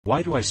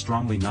Why do I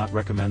strongly not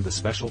recommend the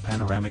special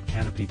panoramic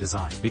canopy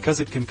design? Because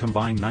it can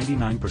combine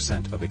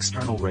 99% of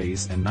external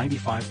rays and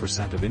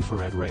 95% of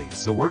infrared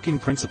rays. The working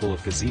principle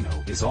of Casino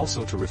is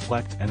also to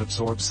reflect and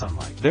absorb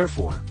sunlight.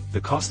 Therefore,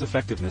 the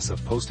cost-effectiveness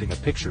of posting a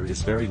picture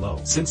is very low.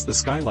 Since the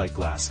skylight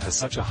glass has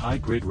such a high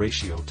grid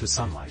ratio to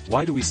sunlight,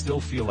 why do we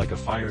still feel like a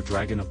fire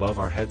dragon above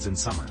our heads in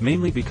summer?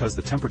 Mainly because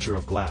the temperature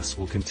of glass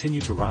will continue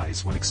to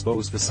rise when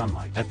exposed to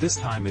sunlight. At this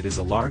time it is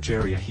a large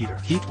area heater.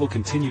 Heat will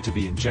continue to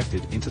be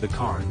injected into the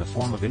car in the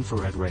form of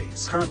infrared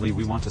rays. Currently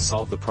we want to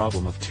solve the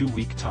problem of too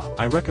weak top.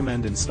 I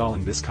recommend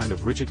installing this kind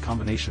of rigid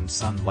combination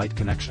sun-light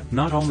connection.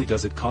 Not only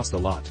does it cost a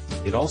lot,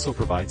 it also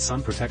provides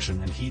sun protection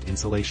and heat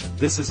insulation.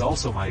 This is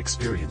also my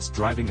experience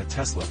driving a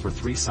Tesla for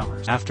 3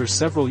 summers. After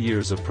several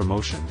years of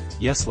promotion,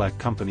 Yeslak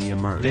company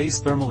emerged. Today's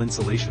thermal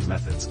insulation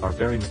methods are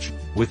very mature.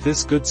 With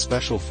this good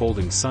special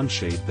folding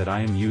sunshade that I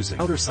am using,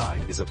 the outer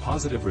side is a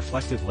positive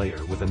reflective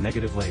layer with a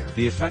negative layer.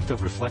 The effect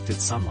of reflected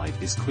sunlight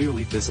is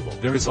clearly visible.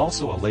 There is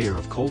also a layer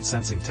of cold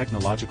sensing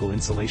technological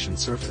insulation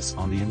surface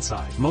on the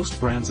inside. Most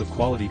brands of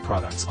quality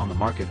products on the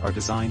market are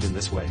designed in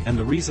this way, and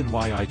the reason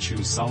why I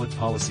choose solid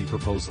policy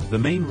proposal. The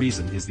main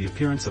reason is the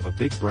appearance of a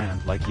big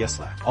brand like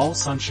Yeslak. All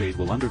sunshade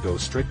will undergo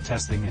strict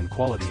testing and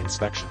quality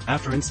inspection.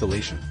 After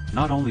installation,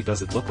 not only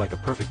does it look like a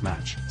perfect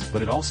match,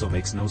 but it also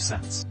makes no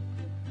sense.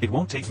 It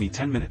won't take me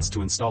 10 minutes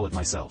to install it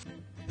myself.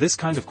 This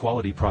kind of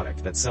quality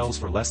product that sells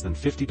for less than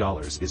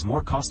 $50 is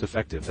more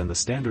cost-effective than the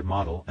standard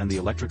model and the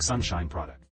electric sunshine product.